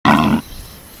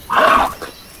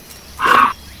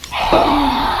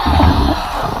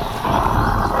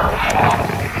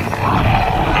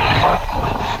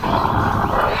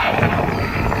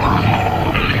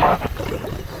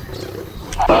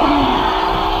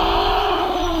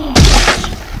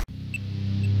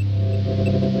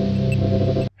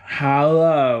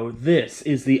Hello, this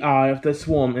is the Eye of the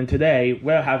Swarm, and today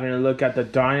we're having a look at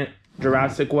the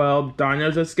Jurassic World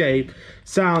Dino's Escape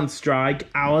Soundstrike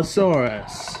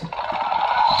Allosaurus.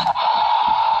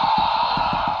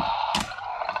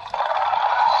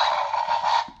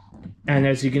 And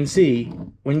as you can see,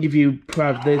 when you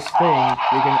press this thing,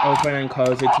 you can open and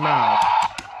close its mouth.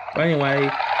 But anyway,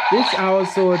 this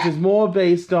Allosaurus is more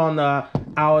based on the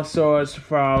Allosaurus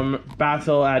from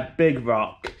Battle at Big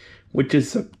Rock, which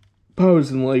is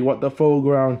supposedly what the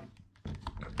full-grown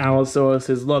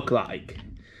Allosauruses look like.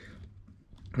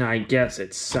 I guess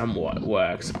it somewhat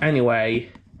works.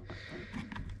 Anyway,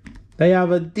 they have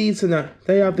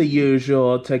the usual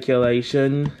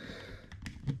articulation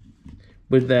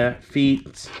with their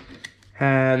feet,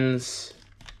 hands,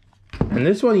 and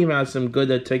this one even has some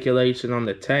good articulation on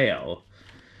the tail.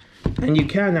 And you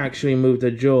can actually move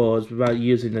the jaws without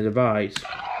using the device.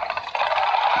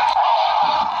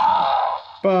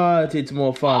 But it's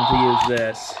more fun to use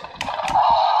this.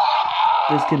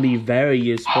 This can be very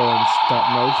useful in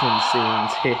stop motion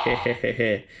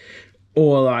scenes,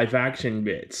 or live action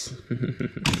bits.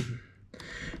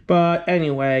 But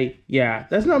anyway, yeah,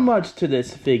 there's not much to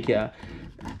this figure.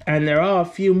 And there are a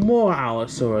few more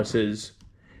Allosauruses.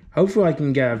 Hopefully I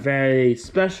can get a very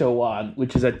special one,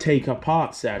 which is a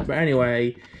take-apart set. But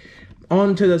anyway,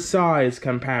 on to the size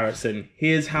comparison.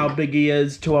 Here's how big he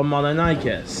is to a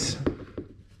Mononicus.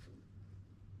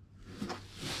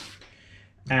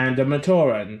 And a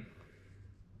Matoran.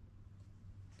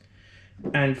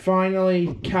 And finally,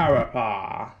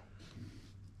 Carapar.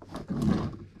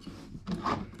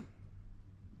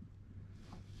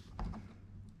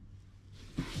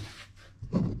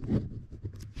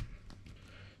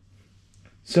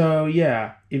 So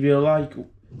yeah, if you like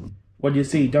what you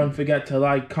see, don't forget to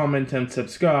like, comment, and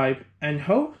subscribe. And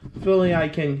hopefully I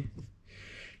can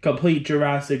complete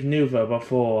Jurassic Nova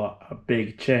before a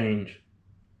big change.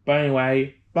 But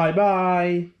anyway,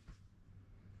 bye-bye!